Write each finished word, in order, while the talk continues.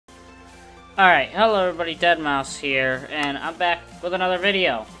Alright, hello everybody, Deadmau5 here, and I'm back with another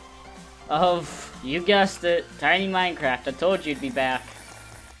video of, you guessed it, Tiny Minecraft. I told you it'd be back.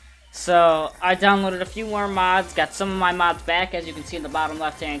 So, I downloaded a few more mods, got some of my mods back, as you can see in the bottom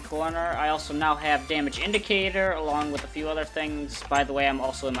left-hand corner. I also now have Damage Indicator, along with a few other things. By the way, I'm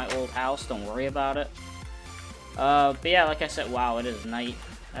also in my old house, don't worry about it. But yeah, like I said, wow, it is night.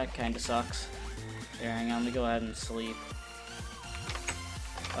 That kinda sucks. Here, hang on, let me go ahead and sleep.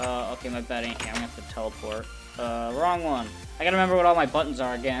 Okay, my bed ain't here. I'm gonna have to teleport. Wrong one. I gotta remember what all my buttons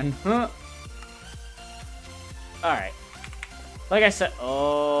are again. Alright. Like I said,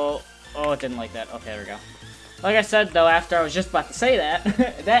 it didn't like that. Okay, there we go. Like I said, though, after I was just about to say that,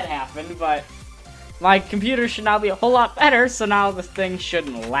 that happened, but my computer should now be a whole lot better, so now this thing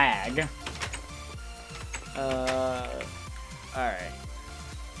shouldn't lag. Alright.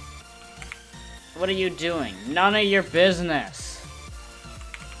 What are you doing? None of your business.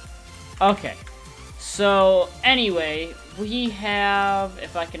 Okay, so anyway, we have,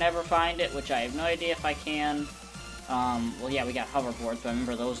 if I can ever find it, which I have no idea if I can, well yeah, we got hoverboards, but I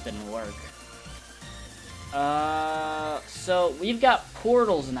remember those didn't work. So we've got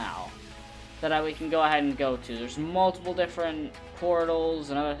portals now that we can go ahead and go to. There's multiple different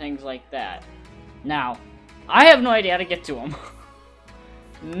portals and other things like that. Now, I have no idea how to get to them.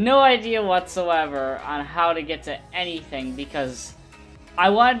 No idea whatsoever on how to get to anything, because I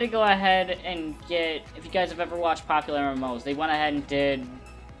wanted to go ahead and get, if you guys have ever watched popular MMOs, they went ahead and did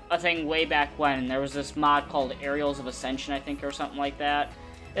a thing way back when. There was this mod called Aerials of Ascension, I think, or something like that.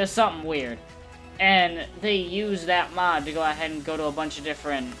 It was something weird. And they used that mod to go ahead and go to a bunch of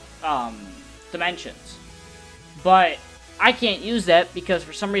different dimensions. But I can't use that because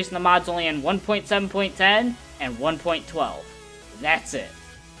for some reason the mod's only in 1.7.10 and 1.12. That's it.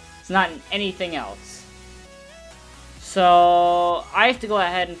 It's not in anything else. So, I have to go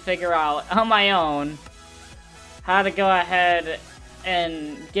ahead and figure out, on my own, how to go ahead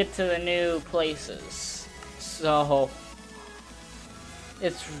and get to the new places. So,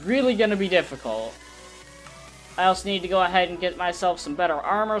 it's really going to be difficult. I also need to go ahead and get myself some better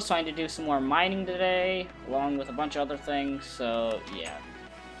armor, so I need to do some more mining today, along with a bunch of other things, so, yeah.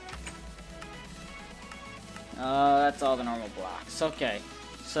 That's all the normal blocks. Okay.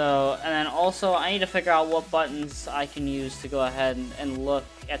 So, and then also, I need to figure out what buttons I can use to go ahead and look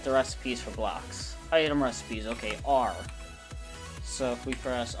at the recipes for blocks. Item recipes, okay, R. So, if we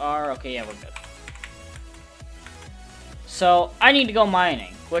press R, okay, yeah, we're good. So, I need to go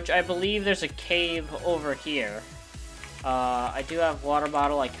mining, which I believe there's a cave over here. I do have water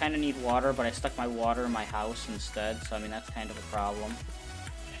bottle, I kind of need water, but I stuck my water in my house instead, so I mean, that's kind of a problem.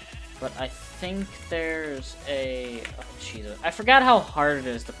 But I think there's a... Oh, Jesus. I forgot how hard it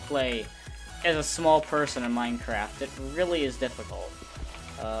is to play as a small person in Minecraft. It really is difficult.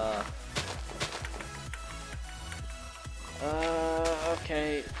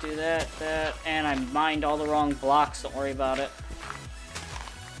 Okay. Do that, and I mined all the wrong blocks. Don't worry about it.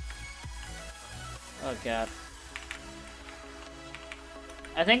 Oh, God.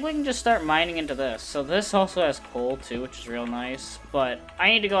 I think we can just start mining into this. So this also has coal too, which is real nice. But I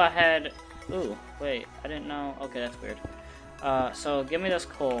need to go ahead... Ooh, wait, I didn't know. Okay, that's weird. So give me this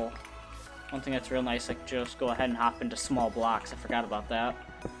coal. One thing that's real nice, I can just go ahead and hop into small blocks. I forgot about that.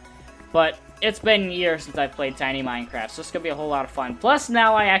 But it's been years since I played Tiny Minecraft, so it's gonna be a whole lot of fun. Plus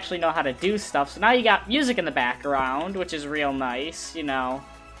now I actually know how to do stuff. So now you got music in the background, which is real nice, you know.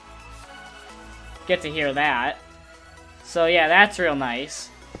 Get to hear that. So yeah, that's real nice.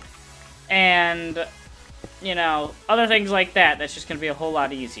 And, you know, other things like that, that's just going to be a whole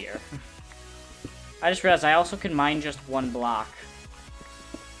lot easier. I just realized I also can mine just one block.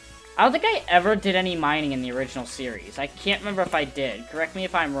 I don't think I ever did any mining in the original series. I can't remember if I did. Correct me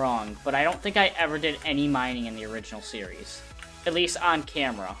if I'm wrong, but I don't think I ever did any mining in the original series. At least on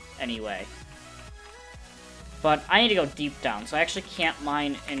camera, anyway. But I need to go deep down, so I actually can't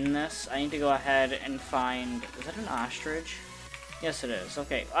mine in this. I need to go ahead and find... Is that an ostrich? Yes, it is.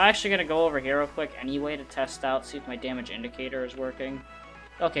 Okay, I'm actually gonna go over here real quick anyway to test out, see if my damage indicator is working.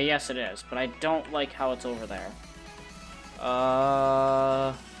 Okay, yes it is, but I don't like how it's over there.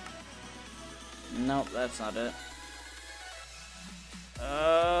 Nope, that's not it.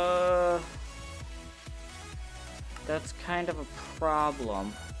 That's kind of a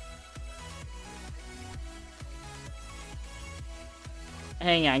problem.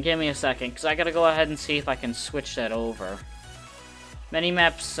 Hang on, give me a second, because I gotta go ahead and see if I can switch that over.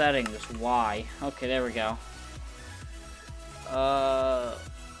 Minimap settings, Y. Okay, there we go.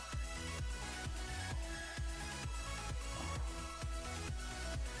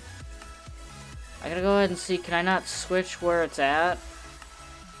 I gotta go ahead and see, can I not switch where it's at?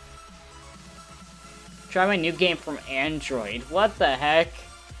 Try my new game from Android. What the heck?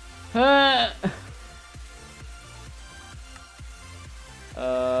 Huh?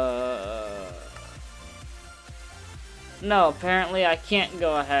 No, apparently I can't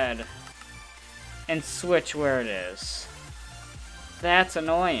go ahead and switch where it is. That's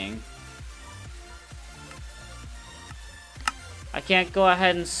annoying. I can't go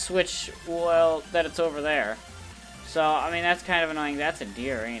ahead and switch, well, that it's over there. So, I mean, that's kind of annoying. That's a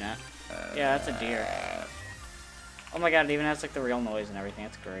deer, ain't it? Yeah, that's a deer. Oh my god, it even has, like, the real noise and everything.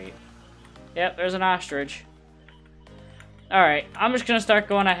 That's great. Yep, there's an ostrich. Alright, I'm just gonna start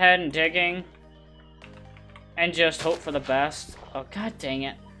going ahead and digging. And just hope for the best. Oh, god dang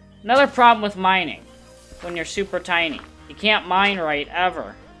it. Another problem with mining. When you're super tiny. You can't mine right,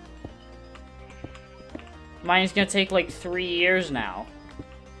 ever. Mining's gonna take, like, 3 years now.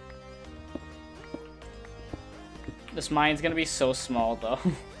 This mine's gonna be so small, though.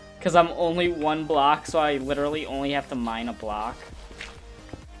 Because I'm only 1 block, so I literally only have to mine a block.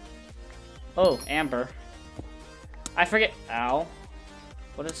 Oh, amber. I forget. Ow.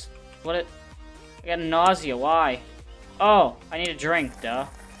 I got nausea. Why? Oh, I need a drink, duh.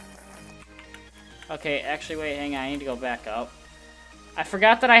 Okay, actually, wait, hang on. I need to go back up. I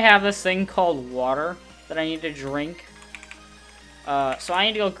forgot that I have this thing called water that I need to drink. So I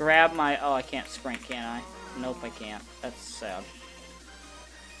need to go grab my... Oh, I can't sprint, can I? Nope, I can't. That's sad.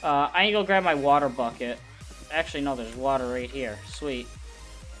 I need to go grab my water bucket. Actually, no, there's water right here. Sweet.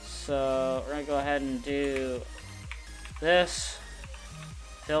 So, we're gonna go ahead and do this.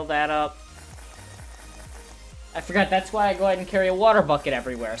 Fill that up. I forgot, that's why I go ahead and carry a water bucket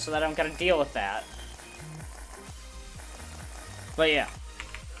everywhere, so that I don't gotta deal with that. But yeah.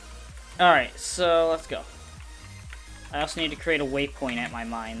 Alright, so let's go. I also need to create a waypoint at my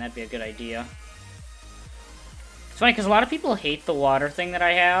mine. That'd be a good idea. It's funny, because a lot of people hate the water thing that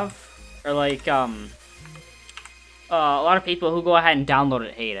I have. Or like, a lot of people who go ahead and download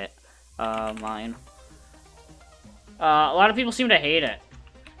it hate it. Mine. A lot of people seem to hate it.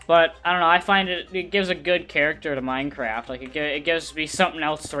 But, I don't know, I find it gives a good character to Minecraft. Like, it gives me something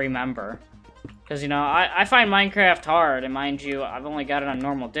else to remember. Because, you know, I find Minecraft hard, and mind you, I've only got it on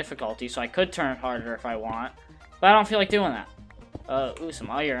normal difficulty, so I could turn it harder if I want. But I don't feel like doing that. Ooh, some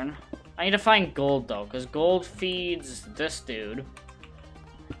iron. I need to find gold, though, because gold feeds this dude.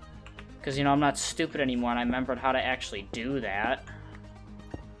 Because, you know, I'm not stupid anymore, and I remembered how to actually do that.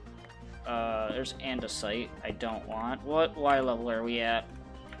 There's andesite I don't want. What Y level are we at?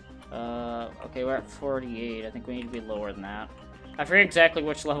 Okay, we're at 48. I think we need to be lower than that. I forget exactly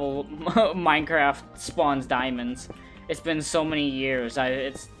which level Minecraft spawns diamonds. It's been so many years.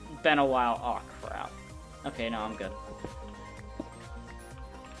 It's been a while. Oh, crap. Okay, no, I'm good.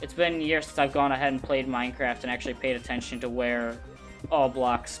 It's been years since I've gone ahead and played Minecraft and actually paid attention to where all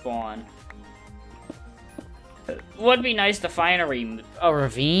blocks spawn. Would be nice to find a ravine.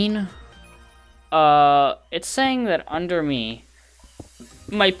 It's saying that under me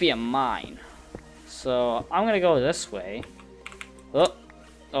might be a mine. So, I'm gonna go this way.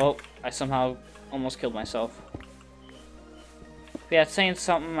 Oh, I somehow almost killed myself. Yeah, it's saying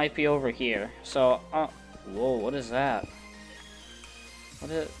something might be over here. So, whoa, what is that? What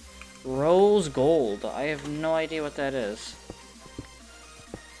is... Rose gold. I have no idea what that is.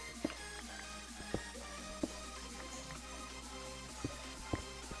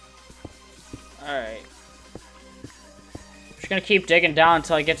 Alright. Just gonna keep digging down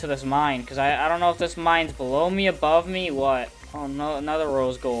until I get to this mine, because I don't know if this mine's below me, above me, what? Oh no, another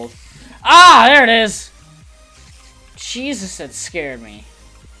rose gold. Ah, there it is! Jesus, that scared me.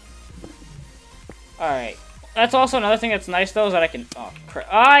 Alright. That's also another thing that's nice, though, is that I can... Oh, crap.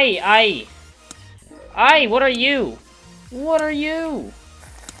 Aye! What are you? What are you?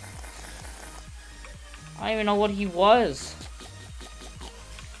 I don't even know what he was.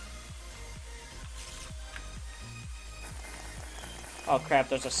 Oh crap,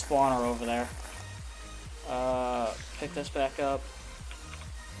 there's a spawner over there. Pick this back up.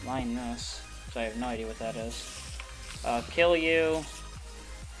 Mine this, because I have no idea what that is. Kill you.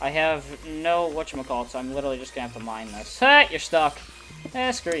 I have no whatchamacallit, so I'm literally just gonna have to mine this. Ha! You're stuck.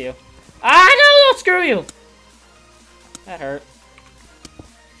 Eh, screw you. Ah, no, screw you! That hurt.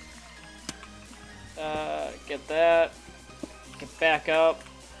 Get that. Get back up.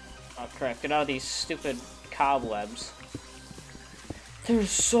 Oh crap, get out of these stupid cobwebs.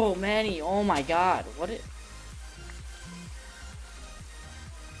 There's so many. Oh my god. What it?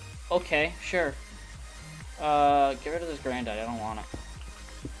 Okay, sure. Get rid of this granite. I don't want it.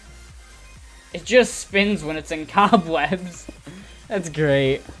 It just spins when it's in cobwebs. That's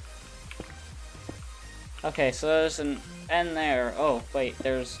great. Okay, so there's an end there. Oh, wait,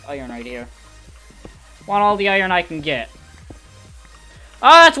 there's iron right here. Want all the iron I can get.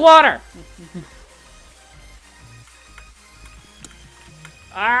 Oh, that's water!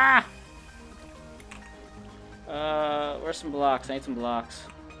 Ah! Where's some blocks? I need some blocks.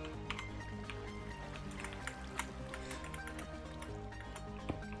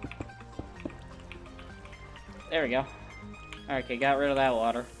 There we go. Okay, got rid of that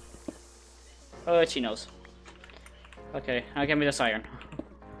water. Oh, itchy nose. Okay, now give me this iron.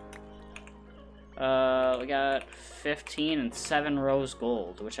 We got 15 and 7 rose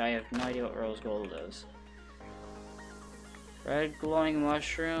gold, which I have no idea what rose gold is. Red glowing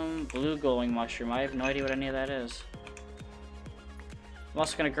mushroom, blue glowing mushroom. I have no idea what any of that is. I'm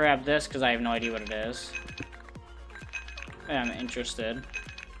also gonna grab this because I have no idea what it is. And I'm interested.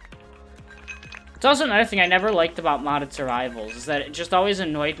 It's also another thing I never liked about modded survivals, is that it just always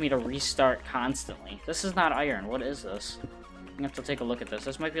annoyed me to restart constantly. This is not iron. What is this? I'm gonna have to take a look at this.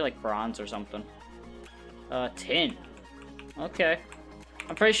 This might be like bronze or something. Tin. Okay.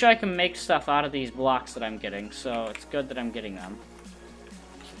 I'm pretty sure I can make stuff out of these blocks that I'm getting, so it's good that I'm getting them.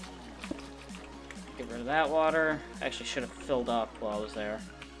 Get rid of that water. I actually should have filled up while I was there.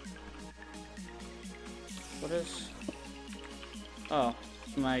 What is... Oh,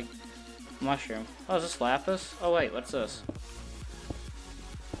 it's my mushroom. Oh, is this lapis? Oh, wait, what's this?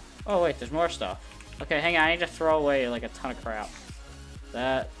 Oh, wait, there's more stuff. Okay, hang on, I need to throw away, like, a ton of crap.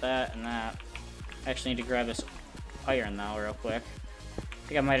 That, and that. I actually need to grab this iron now, real quick. I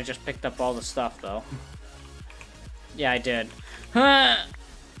think I might have just picked up all the stuff, though. Yeah, I did. That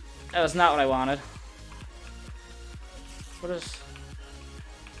was not what I wanted. What is...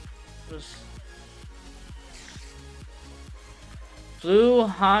 Blue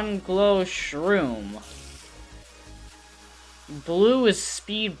Honglow Shroom. Blue is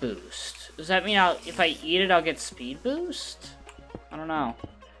speed boost. Does that mean if I eat it, I'll get speed boost? I don't know.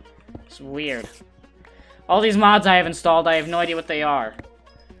 It's weird. All these mods I have installed, I have no idea what they are.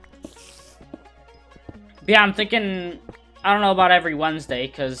 But yeah, I'm thinking... I don't know about every Wednesday,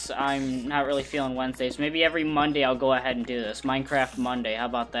 because I'm not really feeling Wednesdays. Maybe every Monday I'll go ahead and do this. Minecraft Monday, how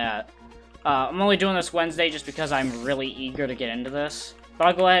about that? I'm only doing this Wednesday just because I'm really eager to get into this. But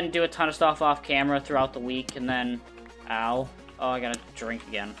I'll go ahead and do a ton of stuff off camera throughout the week, and then... Ow. Oh, I gotta drink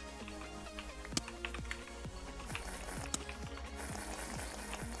again.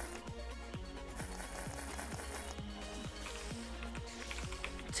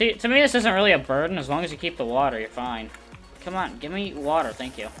 See, to me this isn't really a burden. As long as you keep the water, you're fine. Come on, give me water,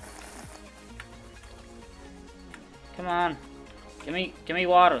 thank you. Come on. Give me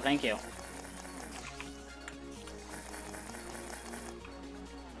water, thank you.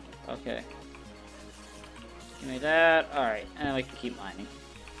 Okay. Give me that. Alright, and then we can keep mining.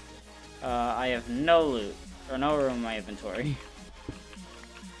 I have no loot, or no room in my inventory.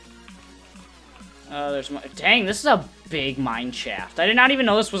 There's my... Dang, this is a big mine shaft. I did not even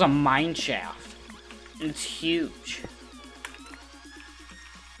know this was a mine shaft. And it's huge.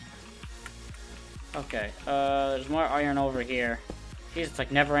 Okay, there's more iron over here. Jeez, it's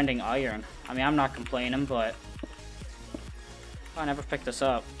like never-ending iron. I mean, I'm not complaining, but... Oh, I never picked this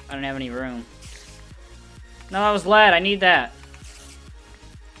up. I didn't have any room. No, that was lead. I need that.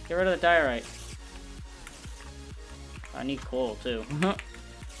 Get rid of the diorite. I need coal, too.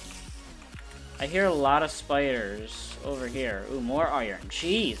 I hear a lot of spiders over here. Ooh, more iron.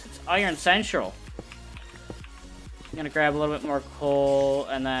 Jeez, it's Iron Central. I'm gonna grab a little bit more coal,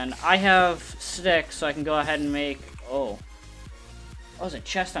 and then I have sticks, so I can go ahead and make... Oh. Oh, there's a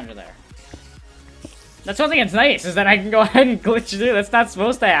chest under there. That's one thing that's nice, is that I can go ahead and glitch through. That's not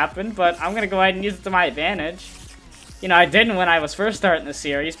supposed to happen, but I'm gonna go ahead and use it to my advantage. You know, I didn't when I was first starting the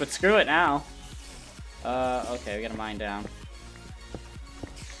series, but screw it now. Okay, we gotta mine down.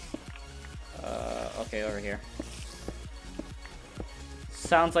 Okay, over here.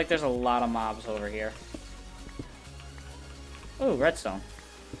 Sounds like there's a lot of mobs over here. Ooh, redstone.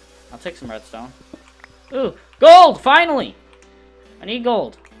 I'll take some redstone. Ooh, gold! Finally! I need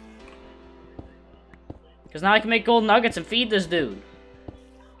gold. Because now I can make gold nuggets and feed this dude.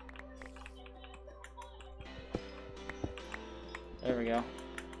 There we go.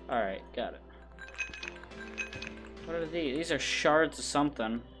 Alright, got it. What are these? These are shards of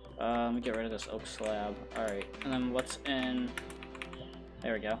something. Let me get rid of this oak slab. Alright, and then what's in...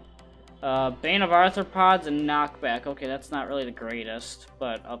 There we go. Bane of Arthropods and Knockback. Okay, that's not really the greatest,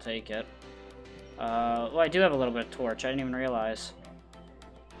 but I'll take it. Well, I do have a little bit of torch. I didn't even realize.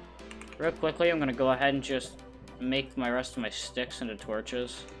 Real quickly, I'm going to go ahead and just make my rest of my sticks into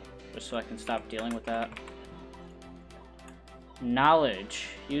torches, just so I can stop dealing with that. Knowledge.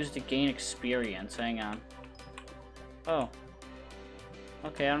 Used to gain experience. Hang on. Oh.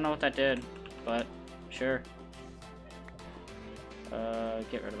 Okay, I don't know what that did, but Sure.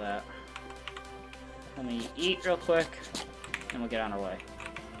 Get rid of that. Let me eat real quick, and we'll get on our way.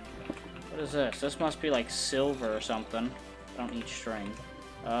 What is this? This must be like silver or something. I don't need string.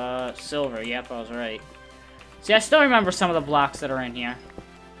 Silver. Yep, I was right. See, I still remember some of the blocks that are in here.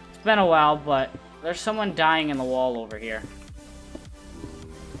 It's been a while, but there's someone dying in the wall over here.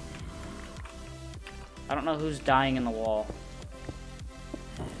 I don't know who's dying in the wall.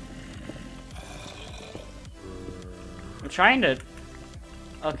 I'm trying to...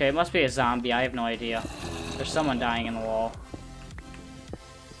 Okay, it must be a zombie. I have no idea. There's someone dying in the wall.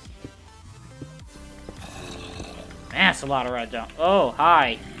 Man, that's a lot of red jump. Oh,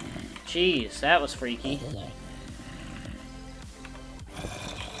 hi. Jeez, that was freaky.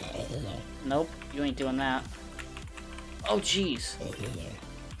 Nope, you ain't doing that. Oh, jeez.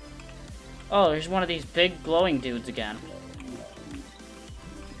 Oh, there's one of these big glowing dudes again.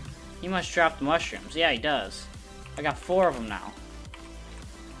 He must drop the mushrooms. Yeah, he does. I got 4 of them now.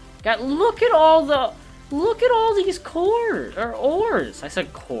 Look at all these cores or ores. I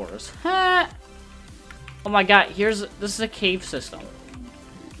said cores. Ha! Oh my god, this is a cave system.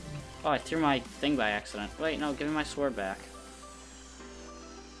 Oh, I threw my thing by accident. Wait, no, give me my sword back.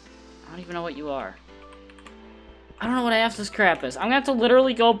 I don't even know what you are. I don't know what half this crap is. I'm gonna have to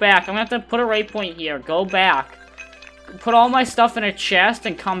literally go back. I'm gonna have to put a waypoint here, go back, put all my stuff in a chest,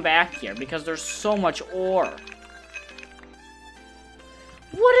 and come back here because there's so much ore.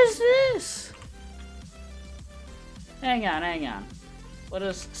 What is this? Hang on. What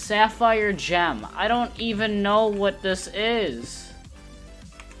is sapphire gem? I don't even know what this is.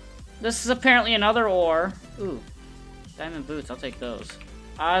 This is apparently another ore. Ooh, diamond boots. I'll take those.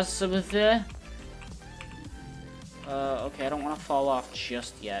 Okay, I don't want to fall off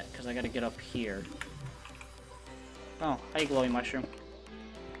just yet because I gotta get up here. Oh, hi, glowing mushroom.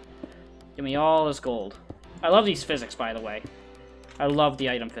 Give me all this gold. I love these physics, by the way. I love the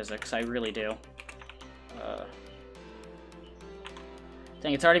item physics. I really do.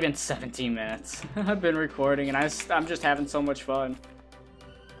 Dang, it's already been 17 minutes. I've been recording, and I'm just having so much fun.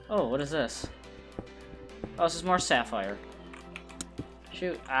 Oh, what is this? Oh, this is more sapphire.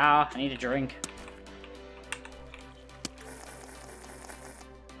 Shoot. Ah, I need a drink.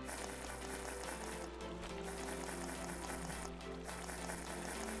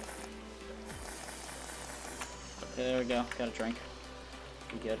 Okay, there we go. Got a drink.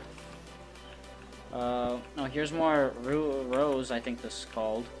 Be good. No, here's more rose, I think this is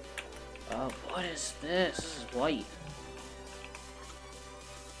called. What is this? This is white.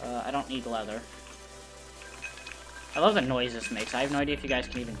 I don't need leather. I love the noise this makes. I have no idea if you guys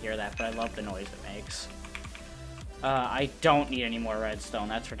can even hear that, but I love the noise it makes. I don't need any more redstone,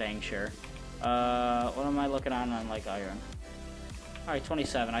 that's for dang sure. What am I looking on? I'm like iron. Alright,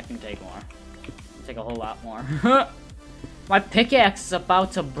 27, I can take more. I'll take a whole lot more. My pickaxe is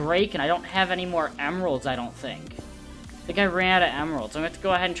about to break, and I don't have any more emeralds, I don't think. I think I ran out of emeralds. I'm going to have to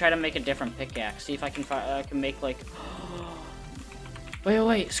go ahead and try to make a different pickaxe. See if I can make, like...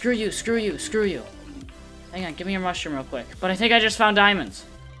 Wait. Screw you. Hang on, give me your mushroom real quick. But I think I just found diamonds.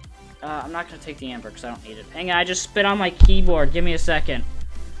 I'm not going to take the amber, because I don't need it. Hang on, I just spit on my keyboard. Give me a second.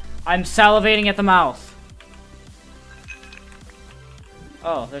 I'm salivating at the mouth.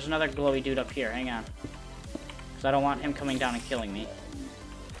 Oh, there's another glowy dude up here. Hang on. I don't want him coming down and killing me.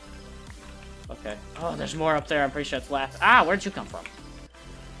 Okay. Oh, there's more up there. I'm pretty sure it's last. Ah, where'd you come from?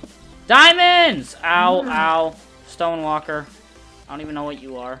 Diamonds! Ow. Stonewalker. I don't even know what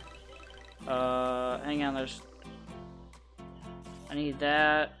you are. Hang on, I need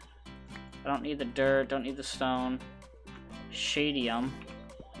that. I don't need the dirt. Don't need the stone. Shadium.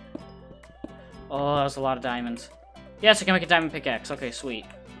 Oh, that was a lot of diamonds. Yes, I can make a diamond pickaxe. Okay, sweet.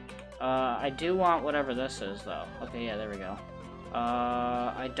 I do want whatever this is, though. Okay, yeah, there we go.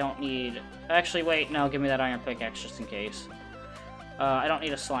 I don't need... Actually, wait, no, give me that iron pickaxe just in case. I don't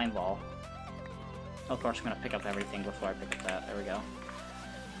need a slime ball. Of course, I'm gonna pick up everything before I pick up that. There we go.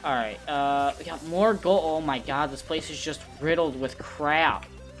 Alright, we got more gold. Oh my god, this place is just riddled with crap.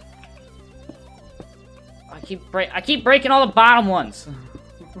 I keep breaking all the bottom ones.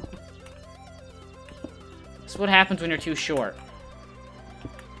 This is what happens when you're too short.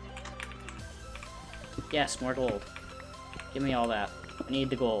 Yes, more gold. Give me all that. I need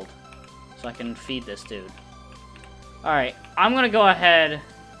the gold so I can feed this dude. Alright, I'm gonna go ahead,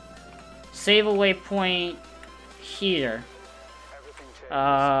 save a waypoint here.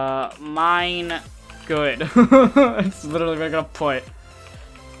 Mine good. It's literally what I'm gonna put.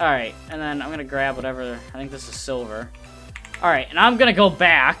 Alright, and then I'm gonna grab whatever, I think this is silver. Alright, and I'm gonna go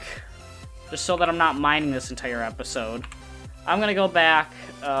back, just so that I'm not mining this entire episode. I'm gonna go back,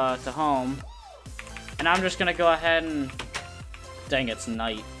 to home. And I'm just gonna go ahead and... Dang, it's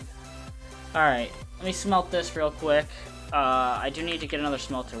night. Alright, let me smelt this real quick. I do need to get another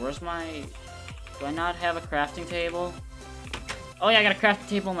smelter. Where's my... Do I not have a crafting table? Oh yeah, I got a crafting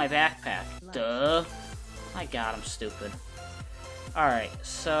table in my backpack. Duh. My god, I'm stupid. Alright,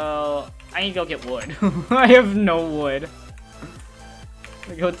 so... I need to go get wood. I have no wood.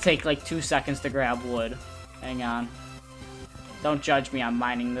 It would take like 2 seconds to grab wood. Hang on. Don't judge me, I'm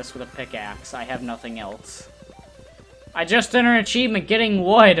mining this with a pickaxe. I have nothing else. I just did an achievement getting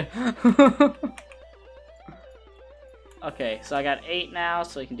wood! Okay, so I got 8 now,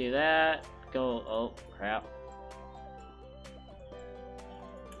 so we can do that. Go, oh, crap.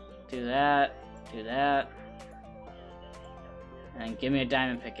 Do that, do that. And give me a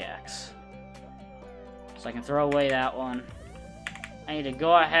diamond pickaxe. So I can throw away that one. I need to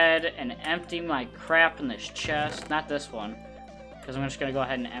go ahead and empty my crap in this chest. Not this one. Because I'm just going to go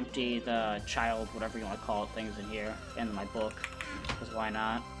ahead and empty the child, whatever you want to call it, things in here. And my book. Because why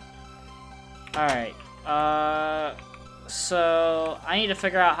not? Alright. So I need to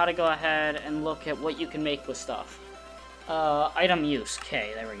figure out how to go ahead and look at what you can make with stuff. Item use.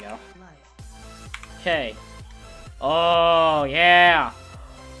 Okay, there we go. Okay. Oh, yeah!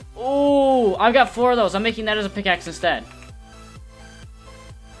 Ooh, I've got 4 of those. I'm making that as a pickaxe instead.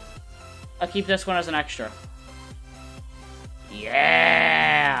 I'll keep this one as an extra.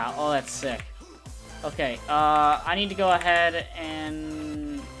 Yeah! Oh, that's sick. Okay, I need to go ahead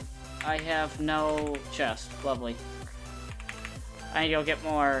and... I have no chest. Lovely. I need to go get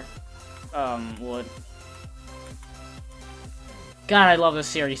more, wood. God, I love this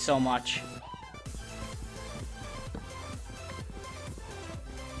series so much.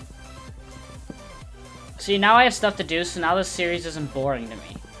 See, now I have stuff to do, so now this series isn't boring to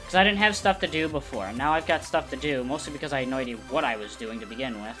me. Because I didn't have stuff to do before. Now I've got stuff to do, mostly because I had no idea what I was doing to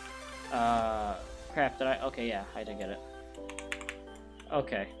begin with. Crap, did I? Okay, yeah, I did get it.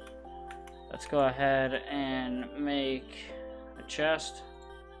 Okay. Let's go ahead and make a chest.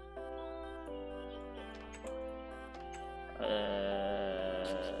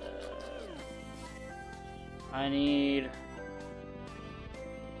 I need...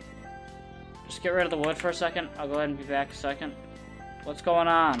 Just get rid of the wood for a second. I'll go ahead and be back a second. What's going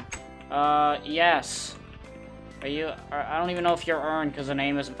on? Yes. Are you... I don't even know if you're earned because the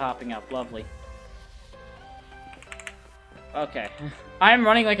name isn't popping up. Lovely. Okay. I'm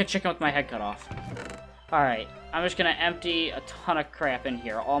running like a chicken with my head cut off. Alright. I'm just gonna empty a ton of crap in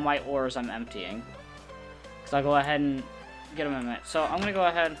here. All my ores I'm emptying. So I'll go ahead and get them in a minute. So I'm gonna go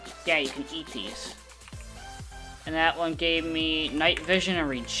ahead... Yeah, you can eat these. And that one gave me night vision and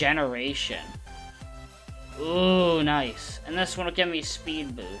regeneration. Ooh, nice. And this one will give me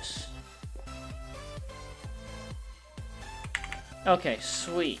speed boost. Okay,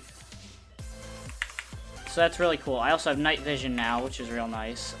 sweet. So that's really cool. I also have night vision now, which is real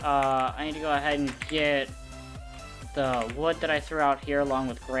nice. I need to go ahead and get the wood that I threw out here along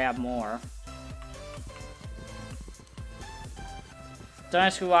with grab more. Don't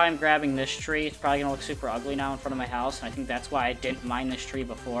ask me why I'm grabbing this tree. It's probably gonna look super ugly now in front of my house, and I think that's why I didn't mine this tree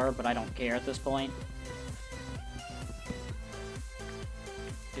before, but I don't care at this point.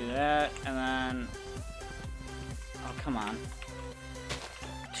 Do that, and then... Oh, come on.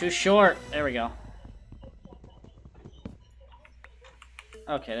 Too short! There we go.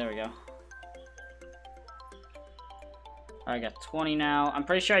 Okay, there we go. I got 20 now. I'm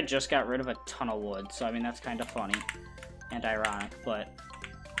pretty sure I just got rid of a ton of wood, so I mean, that's kind of funny. And ironic, but...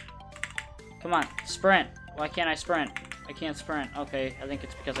 Come on, sprint! Why can't I sprint? I can't sprint. Okay, I think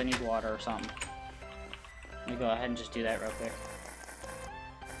it's because I need water or something. Let me go ahead and just do that real quick.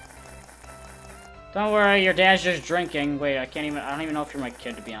 Don't worry, your dad's just drinking. Wait, I don't even know if you're my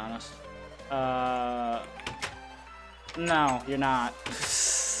kid, to be honest. No, you're not.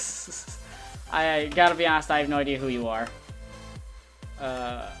 I gotta be honest, I have no idea who you are.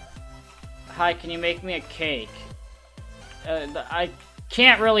 Hi, can you make me a cake? I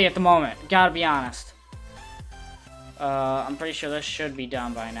can't really at the moment, gotta be honest. I'm pretty sure this should be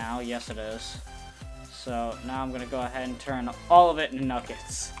done by now. Yes, it is. So, now I'm gonna go ahead and turn all of it into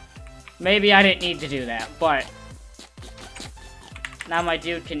nuggets. Maybe I didn't need to do that, but... Now my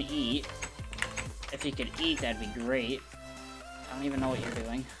dude can eat. If he could eat, that'd be great. I don't even know what you're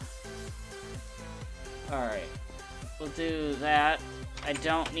doing. Alright. We'll do that. I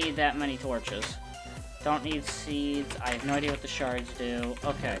don't need that many torches. Don't need seeds. I have no idea what the shards do.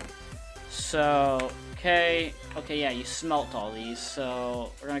 Okay. So, okay, yeah, you smelt all these.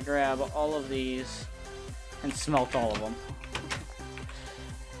 So, we're gonna grab all of these and smelt all of them.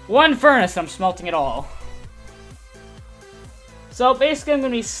 One furnace, I'm smelting it all. So, basically, I'm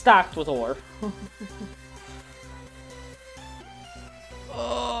gonna be stocked with ore.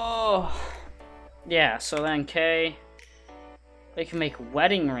 Oh. Yeah, so then K... They can make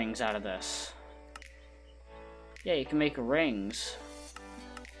wedding rings out of this. Yeah, you can make rings.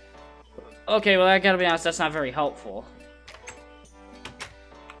 Okay, well, I gotta be honest, that's not very helpful.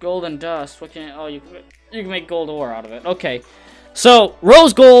 Golden dust, what can you... Oh, you can make gold ore out of it. Okay. So,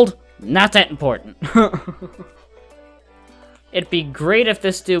 rose gold, not that important. It'd be great if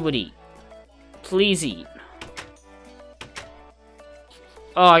this dude would eat. Please eat.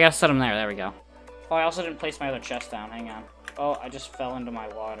 Oh, I gotta set him there. There we go. Oh, I also didn't place my other chest down. Hang on. Oh, I just fell into my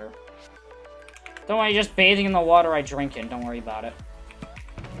water. Don't worry, just bathing in the water I drink in. Don't worry about it.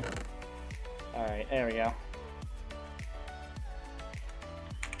 Alright, there we go.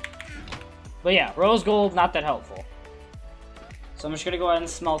 But yeah, rose gold, not that helpful. So I'm just gonna go ahead and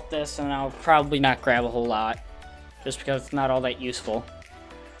smelt this, and I'll probably not grab a whole lot. Just because it's not all that useful.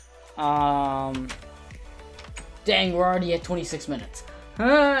 Dang, we're already at 26 minutes.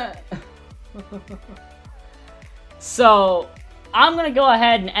 So, I'm gonna go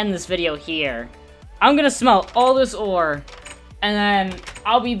ahead and end this video here. I'm gonna smelt all this ore, and then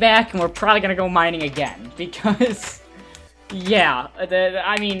I'll be back, and we're probably gonna go mining again. Because, yeah,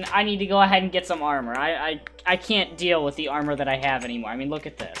 I mean, I need to go ahead and get some armor. I can't deal with the armor that I have anymore. I mean, look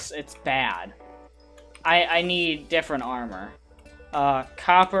at this. It's bad. I need different armor.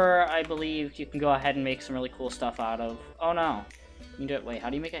 Copper, I believe you can go ahead and make some really cool stuff out of. Oh, no. You do it. Wait, how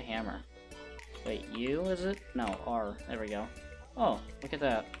do you make a hammer? Wait, U, is it? No, R. There we go. Oh, look at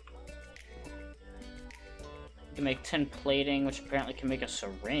that. You can make tin plating, which apparently can make a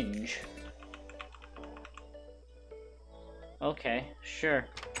syringe. Okay, sure.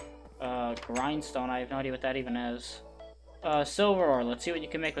 Grindstone, I have no idea what that even is. Silver ore, let's see what you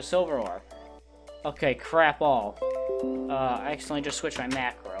can make with silver ore. Okay, crap all. I accidentally just switched my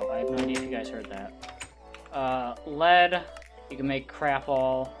macro. I have no idea if you guys heard that. Lead, you can make crap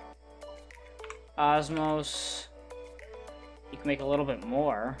all. Osmos, you can make a little bit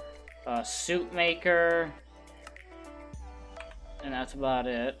more. Suit maker, and that's about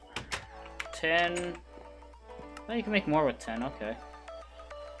it. Tin, oh, you can make more with tin, okay.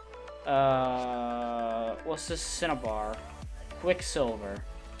 What's this cinnabar? Quicksilver.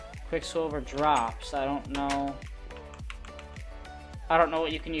 Quicksilver drops, I don't know. I don't know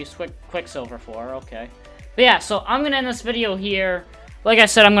what you can use Quicksilver for, okay. But yeah, so I'm gonna end this video here. Like I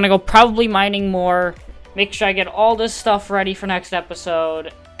said, I'm gonna go probably mining more. Make sure I get all this stuff ready for next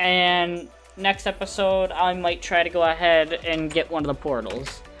episode. And next episode, I might try to go ahead and get one of the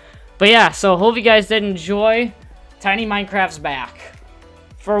portals. But yeah, so hope you guys did enjoy. Tiny Minecraft's back.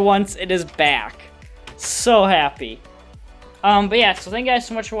 For once, it is back. So happy. But yeah, so thank you guys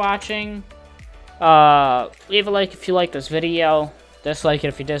so much for watching. Leave a like if you like this video. Dislike it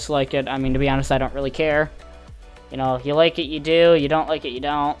if you dislike it. I mean, to be honest, I don't really care. You know, if you like it, you do. You don't like it, you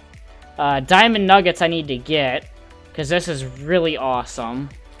don't. Diamond nuggets I need to get, because this is really awesome.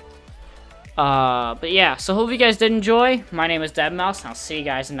 But yeah, so hope you guys did enjoy. My name is Deadmouse, and I'll see you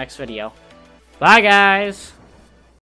guys in the next video. Bye, guys!